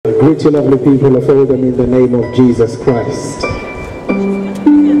Greet you lovely people of Oldham in the name of Jesus Christ.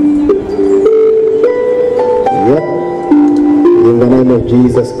 Yep, in the name of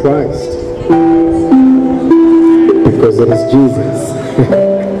Jesus Christ. Because it is Jesus.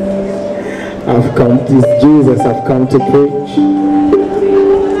 I've come to preach.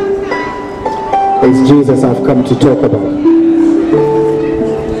 It's Jesus I've come to talk about.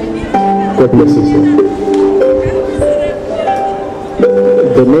 God bless you, sir.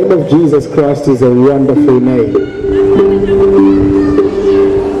 The name of Jesus Christ is a wonderful name.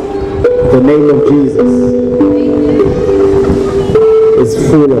 The name of Jesus is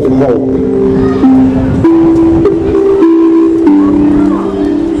full of hope.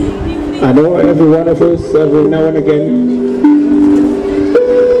 I know every one of us, every now and again,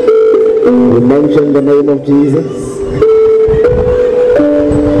 we mention the name of Jesus.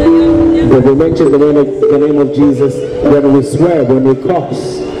 But we mention the name of Jesus when we swear, when we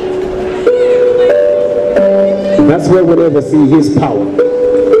curse. That's where we never see his power.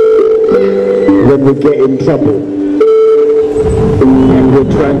 When we get in trouble and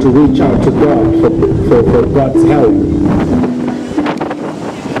we're trying to reach out to God for God's help.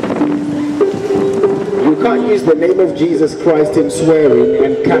 You can't use the name of Jesus Christ in swearing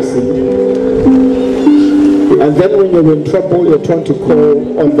and cursing. And then when you're in trouble, you're trying to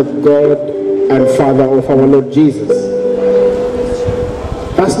call on the God and Father of our Lord Jesus.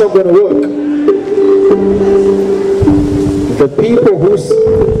 That's not going to work. The people who...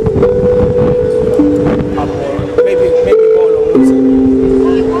 Maybe ball or water.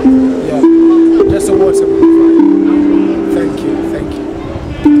 Yeah, just a water. Thank you.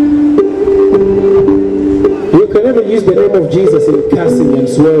 You can never use the name of Jesus in cursing and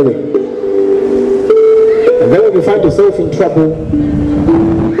swearing. And then when you find yourself in trouble,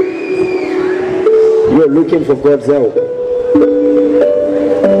 you're looking for God's help.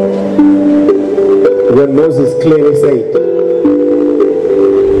 When Moses clearly said,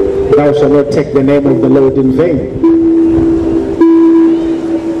 "Thou shalt not take the name of the Lord in vain."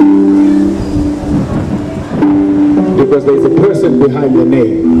 Because there is a person behind the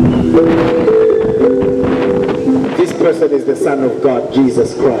name. This person is the Son of God,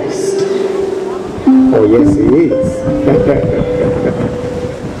 Jesus Christ. Oh yes, he is.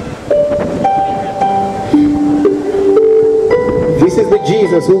 This is the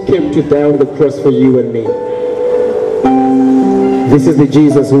Jesus who came to die on the cross for you and me. This is the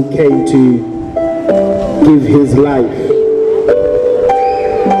Jesus who came to give his life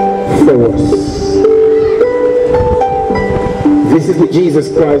for us. This is the Jesus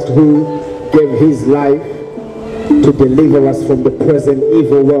Christ who gave his life to deliver us from the present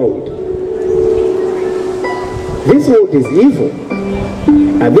evil world. This world is evil,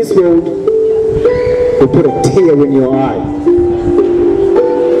 and this world will put a tear in your eye.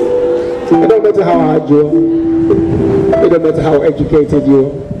 It don't matter how hard you are, it don't matter how educated you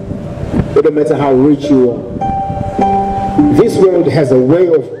are, it don't matter how rich you are. This world has a way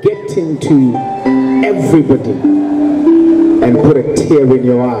of getting to everybody and put a tear in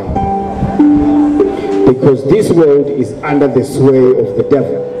your eye. Because this world is under the sway of the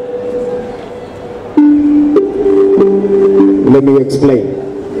devil. Let me explain.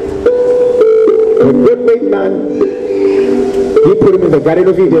 When God made man, he put him in the Garden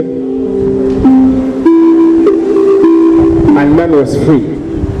of Eden, and man was free.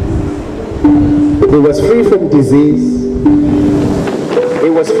 He was free from disease. He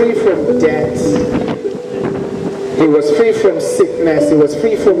was free from death. He was free from sickness. He was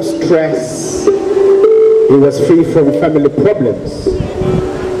free from stress. He was free from family problems.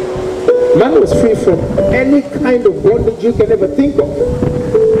 Man was free from any kind of bondage you can ever think of.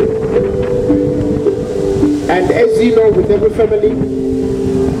 And as you know, with every family,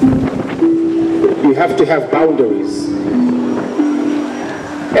 you have to have boundaries.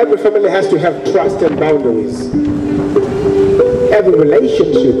 Every family has to have trust and boundaries. Every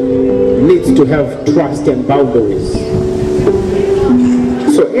relationship needs to have trust and boundaries.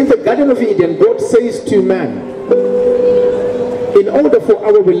 So in the Garden of Eden, God says to man, in order for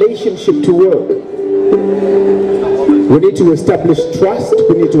our relationship to work, we need to establish trust,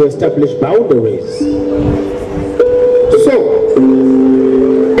 we need to establish boundaries. So,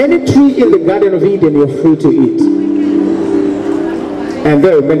 any tree in the Garden of Eden you're free to eat. And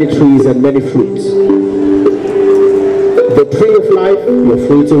there are many trees and many fruits. The tree of life, you're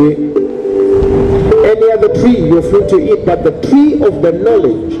free to eat. Any other tree you're free to eat, but the tree of the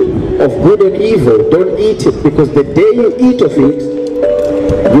knowledge of good and evil, don't eat it, because the day you eat of it,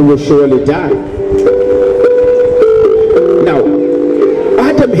 you will surely die. Now,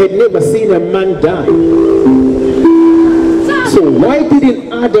 Adam had never seen a man die. So why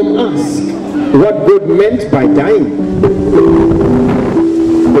didn't Adam ask what God meant by dying?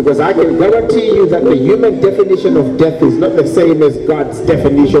 Because I can guarantee you that the human definition of death is not the same as God's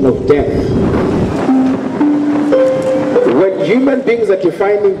definition of death. When human beings are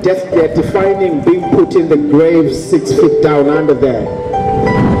defining death, they are defining being put in the grave 6 feet down under there.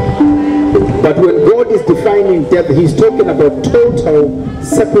 But when God is defining death, he's talking about total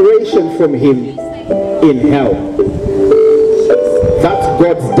separation from him in hell. That's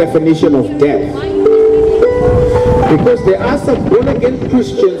God's definition of death. Because there are some born-again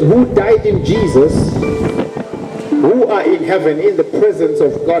Christians who died in Jesus, who are in heaven in the presence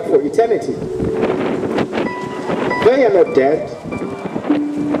of God for eternity. They are not dead.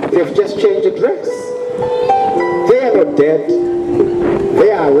 They've just changed address. They are not dead.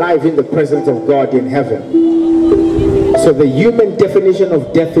 They are alive in the presence of God in heaven. So the human definition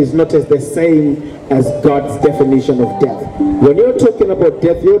of death is not as the same as God's definition of death. When you're talking about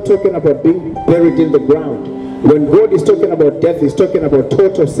death, you're talking about being buried in the ground. When God is talking about death, he's talking about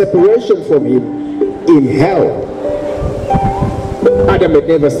total separation from him in hell. Adam had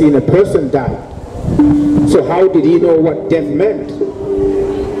never seen a person die. So how did he know what death meant?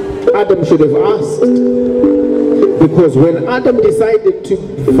 Adam should have asked. Because when Adam decided to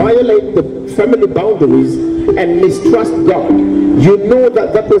violate the family boundaries and mistrust God, you know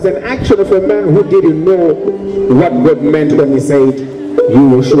that that was an action of a man who didn't know what God meant when he said, you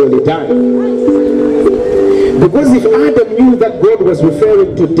will surely die. Because if Adam knew that God was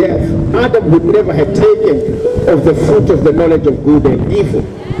referring to death, Adam would never have taken of the fruit of the knowledge of good and evil.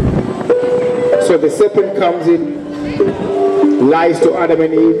 So the serpent comes in, lies to Adam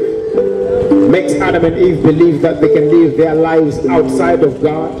and Eve, makes Adam and Eve believe that they can live their lives outside of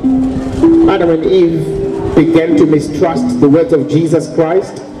God. Adam and Eve began to mistrust the words of Jesus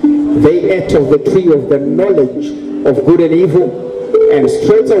Christ. They ate of the tree of the knowledge of good and evil, and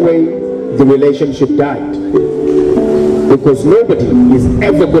straight away the relationship died. Because nobody is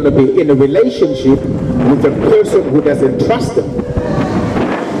ever going to be in a relationship with a person who doesn't trust them.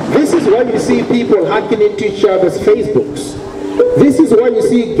 This is why you see people hacking into each other's Facebooks. This is why you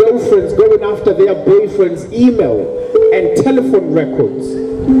see girlfriends going after their boyfriends' email and telephone records,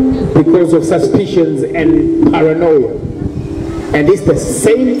 because of suspicions and paranoia. And it's the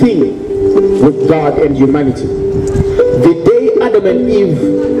same thing with God and humanity. The day Adam and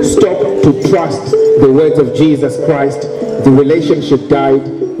Eve stopped to trust the words of Jesus Christ, the relationship died.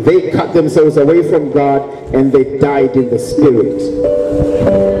 They cut themselves away from God and they died in the spirit.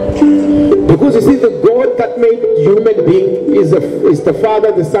 Because you see, the God that made human being is the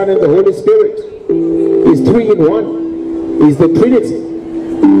Father, the Son, and the Holy Spirit. He's 3 in 1. He's the Trinity.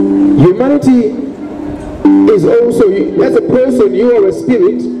 Humanity is also, as a person, you are a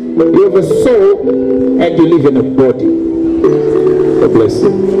spirit, you have a soul, and you live in a body. God bless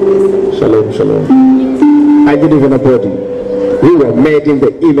you. Shalom, shalom. I live in a body. We were made in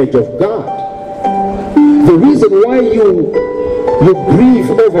the image of God. The reason why you grieve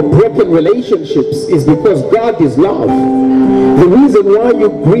over broken relationships is because God is love. The reason why you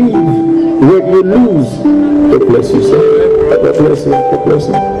grieve when you lose, God bless you, sir. God bless you. God bless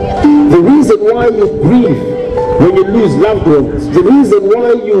you. The reason why you grieve when you lose loved ones, the reason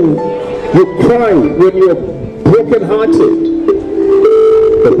why you cry when you're broken-hearted.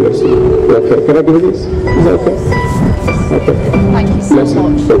 God bless you. Okay, can I do this? Is that okay? Okay. Thank you so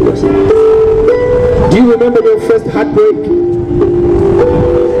much. God bless you. Do you remember your first heartbreak?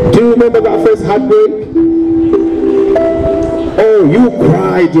 Do you remember that first heartbreak? Oh, you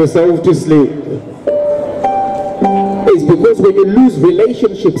cried yourself to sleep. It's because when you lose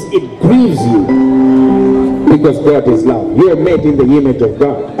relationships, it grieves you. Because God is love. You are made in the image of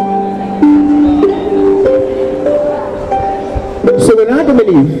God. So when Adam and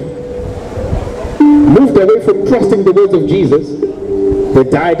Eve moved away from trusting the words of Jesus, they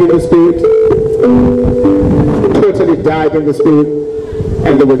died in the spirit, totally died in the spirit,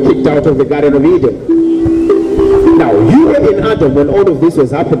 and they were kicked out of the Garden of Eden. Now, you were in Adam when all of this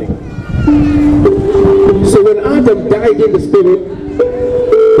was happening. So when Adam died in the spirit,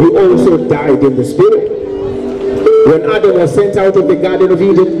 he also died in the spirit. When Adam was sent out of the Garden of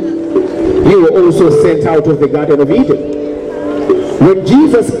Eden, you were also sent out of the Garden of Eden. When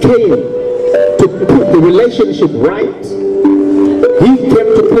Jesus came to put the relationship right, he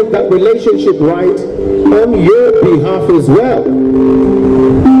came to put that relationship right on your behalf as well.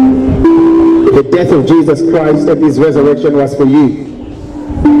 The death of Jesus Christ and his resurrection was for you.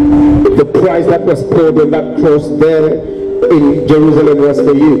 The price that was poured on that cross there in Jerusalem was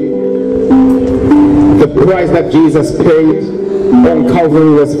for you. The price that Jesus paid on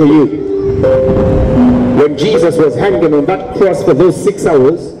Calvary was for you. When Jesus was hanging on that cross for those 6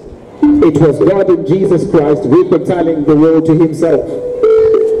 hours, it was God in Jesus Christ reconciling the world to himself.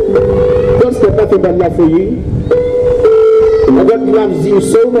 God's got nothing but love for you. And God loves you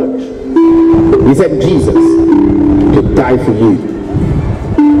so much. He sent Jesus to die for you.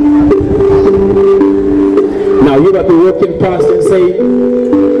 Now you might be walking past and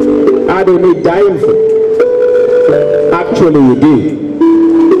saying, I don't need dying for. Actually you do.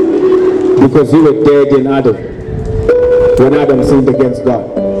 Because you were dead in Adam when Adam sinned against God.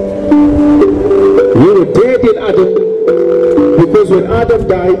 You were dead in Adam because when Adam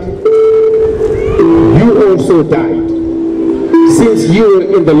died, you also died. Since you were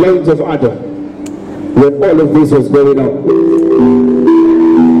in the loins of Adam when all of this was going on.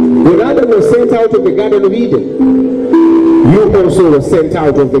 When Adam was sent out of the Garden of Eden, you also were sent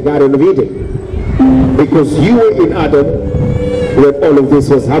out of the Garden of Eden. Because you were in Adam when all of this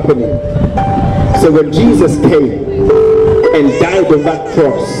was happening. So when Jesus came and died on that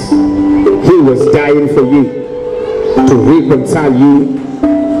cross, he was dying for you to reconcile you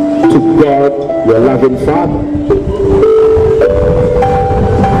to God, your loving Father.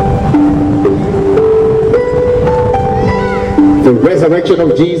 The resurrection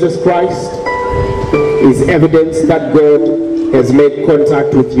of Jesus Christ is evidence that God has made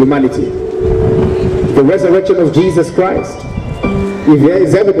contact with humanity. The resurrection of Jesus Christ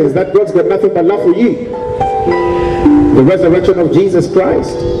is evidence that God's got nothing but love for you. The resurrection of Jesus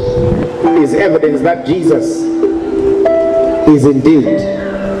Christ is evidence that Jesus is indeed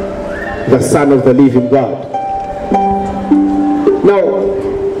the Son of the living God. Now,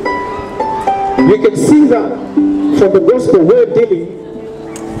 you can see that from the gospel we're dealing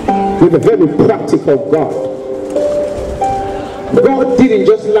with a very practical God. God didn't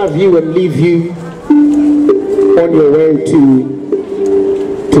just love you and leave you on your way to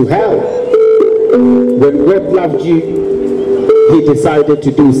hell. When God loved you, he decided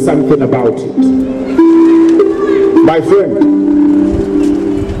to do something about it. My friend,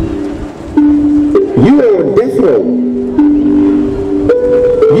 you are on death row.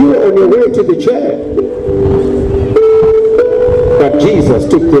 You are on your way to the chair. But Jesus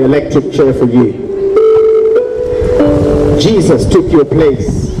took the electric chair for you. Jesus took your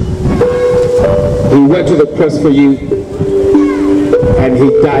place. He went to the cross for you and he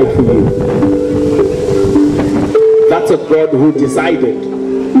died for you. That's a God who decided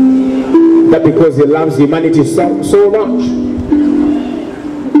that because he loves humanity so much,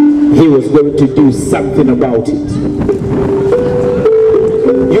 he was going to do something about it.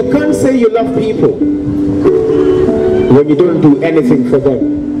 You can't say you love people when you don't do anything for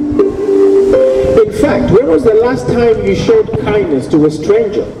them. In fact, when was the last time you showed kindness to a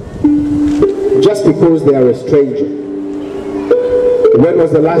stranger just because they are a stranger? When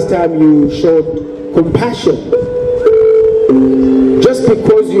was the last time you showed compassion just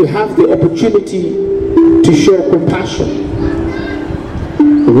because you have the opportunity to show compassion?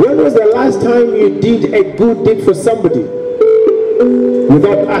 When was the last time you did a good deed for somebody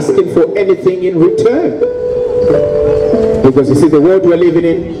without asking for anything in return? Because you see, the world we're living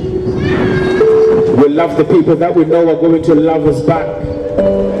in, we love the people that we know are going to love us back.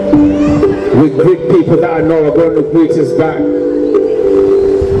 We greet people that I know are going to greet us back.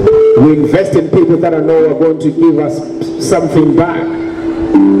 We invest in people that I know are going to give us something back.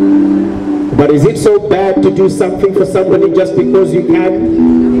 But is it so bad to do something for somebody just because you can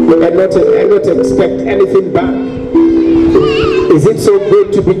and not expect anything back? Is it so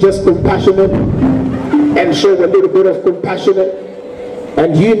good to be just compassionate and show a little bit of compassionate?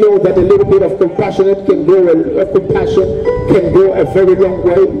 And you know that a little bit of compassionate can go a very long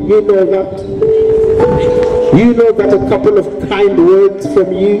way. You know that. You know that a couple of kind words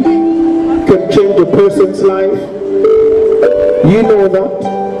from you can change a person's life. You know that.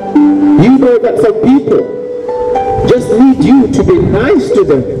 You know that some people just need you to be nice to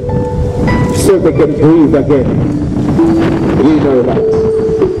them so they can breathe again. You know that.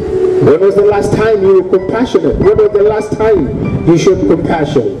 When was the last time you were compassionate? When was the last time you showed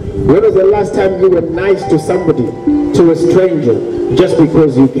compassion? When was the last time you were nice to somebody, to a stranger, just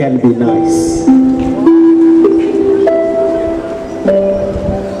because you can be nice?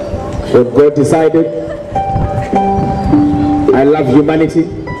 When God decided, I love humanity,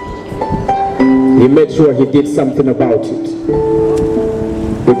 he made sure he did something about it.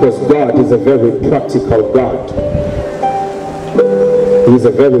 Because God is a very practical God. He is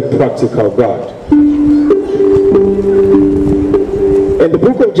a very practical God. In the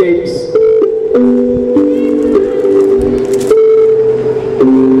book of James,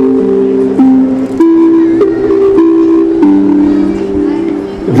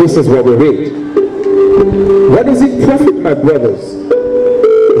 this is what we read. What does it profit, my brothers,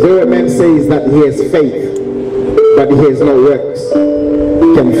 though a man says that he has faith, but he has no works?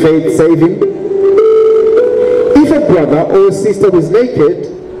 Can faith save him? If a brother or a sister is naked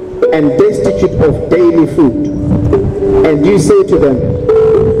and destitute of daily food, and you say to them,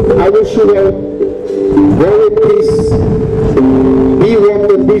 I wish you well, go in peace, be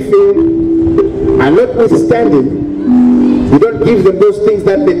warmed and be filled, and notwithstanding, you don't give them those things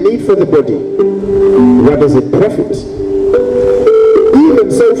that they need for the body, what does it profit?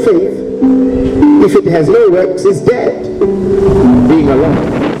 Even so, faith, if it has no works, is dead, being alone.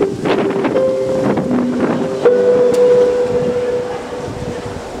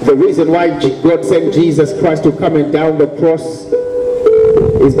 The reason why God sent Jesus Christ to come and down the cross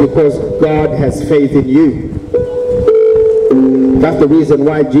is because God has faith in you. That's the reason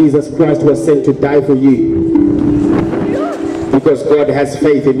why Jesus Christ was sent to die for you. Because God has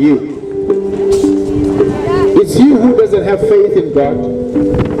faith in you. It's you who doesn't have faith in God,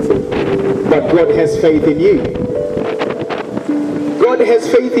 but God has faith in you. God has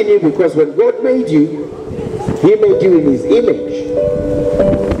faith in you because when God made you, He made you in His image.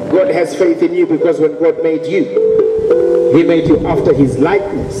 God has faith in you because when God made you, He made you after His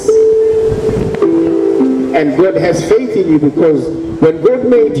likeness. And God has faith in you because when God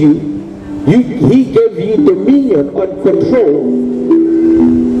made you, He gave you dominion and control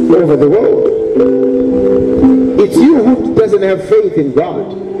over the world. It's you who doesn't have faith in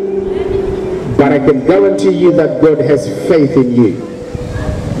God. But I can guarantee you that God has faith in you.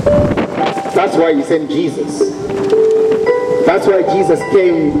 That's why He sent Jesus. That's why Jesus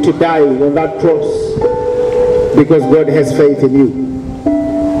came to die on that cross. Because God has faith in you.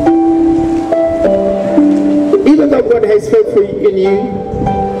 Even though God has faith in you,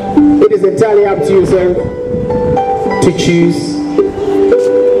 it is entirely up to yourself to choose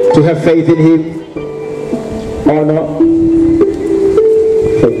to have faith in Him or not.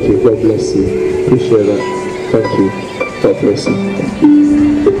 Thank you. God bless you. Appreciate that. Thank you. God bless you.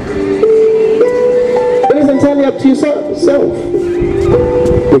 It is entirely up to yourself.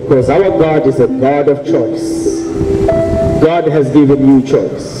 Because our God is a God of choice. God has given you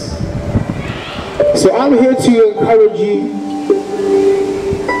choice. So I'm here to encourage you.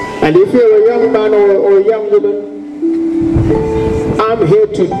 And if you're a young man or a young woman, I'm here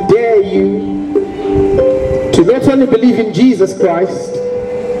to dare you to not only believe in Jesus Christ,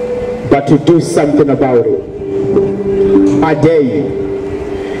 but to do something about it. I dare you.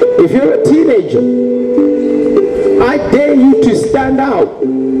 If you're a teenager, I dare you to stand out.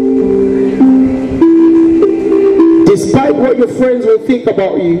 Despite what your friends will think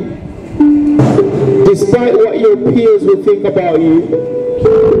about you, despite what your peers will think about you,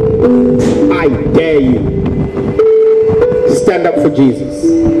 I dare you. Stand up for Jesus.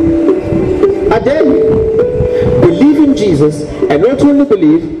 I dare you. Believe in Jesus, and not only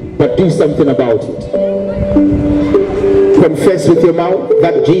believe, but do something about it. Confess with your mouth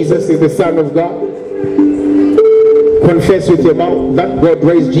that Jesus is the Son of God. Confess with your mouth that God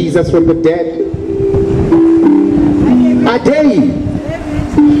raised Jesus from the dead. I dare you.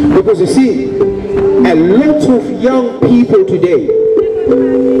 Because you see, a lot of young people today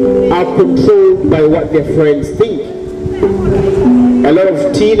are controlled by what their friends think. A lot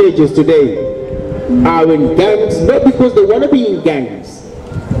of teenagers today are in gangs, not because they want to be in gangs,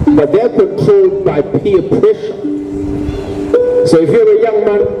 but they're controlled by peer pressure. So if you're a young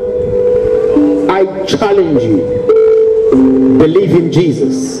man, I challenge you, believe in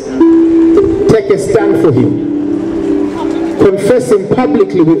Jesus. Take a stand for Him. Confess Him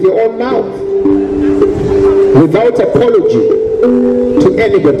publicly with your own mouth, without apology to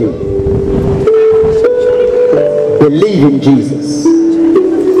anybody. Believe in Jesus.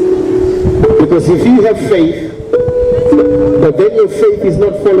 Because if you have faith, but then your faith is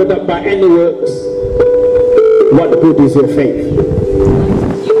not followed up by any works, what good is your faith?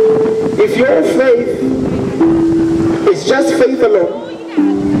 If your faith is just faith alone,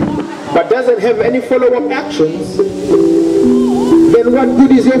 but doesn't have any follow-up actions, then what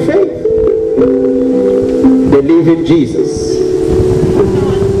good is your faith? Believe in Jesus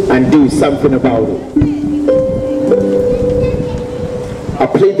and do something about it. I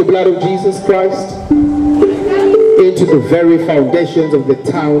plead the blood of Jesus Christ into the very foundations of the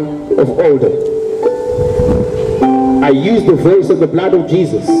town of Oldham. I use the voice of the blood of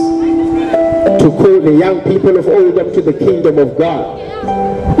Jesus to call the young people of Oldham to the kingdom of God.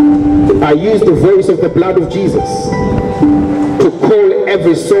 I use the voice of the blood of Jesus to call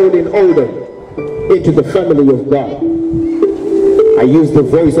every soul in Oldham into the family of God. I use the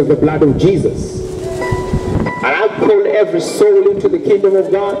voice of the blood of Jesus. And I call every soul into the kingdom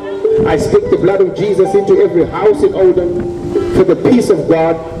of God. I speak the blood of Jesus into every house in Oldham for the peace of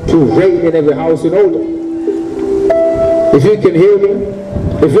God to reign in every house in Oldham. If you can hear me,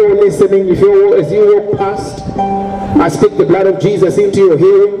 if you're listening, as you walk past, I speak the blood of Jesus into your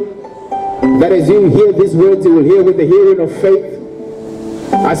hearing, that as you hear these words, you will hear with the hearing of faith.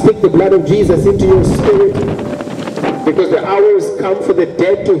 I speak the blood of Jesus into your spirit, because the hour is come for the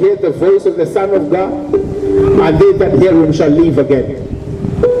dead to hear the voice of the Son of God, and they that hear him shall live again.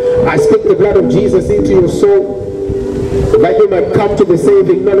 I speak the blood of Jesus into your soul, that you might come to the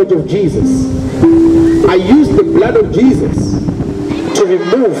saving knowledge of Jesus. I use the blood of Jesus to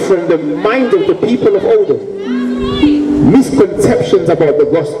remove from the mind of the people of Oldham misconceptions about the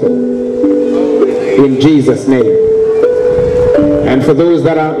gospel, in Jesus' name. And for those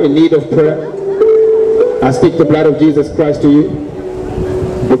that are in need of prayer, I speak the blood of Jesus Christ to you,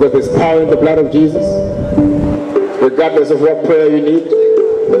 because there's power in the blood of Jesus. Regardless of what prayer you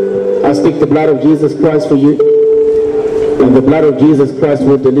need, I speak the blood of Jesus Christ for you, and the blood of Jesus Christ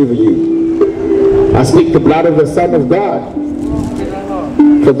will deliver you. I speak the blood of the Son of God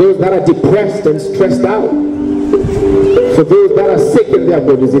for those that are depressed and stressed out, for those that are sick in their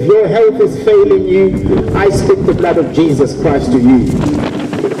bodies. If your health is failing you, I speak the blood of Jesus Christ to you.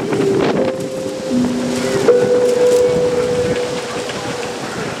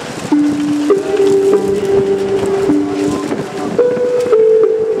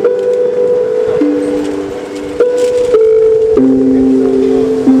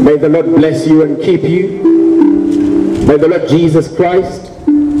 May the Lord bless you and keep you. May the Lord Jesus Christ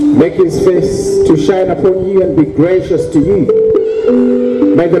make his face to shine upon you and be gracious to you.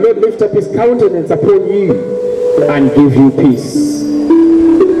 May the Lord lift up his countenance upon you and give you peace.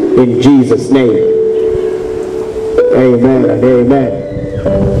 In Jesus' name. Amen and amen.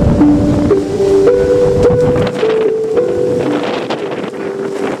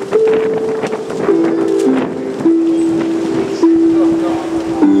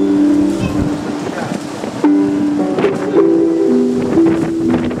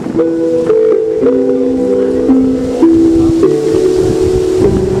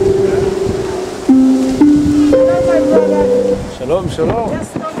 Shalom,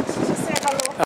 shalom.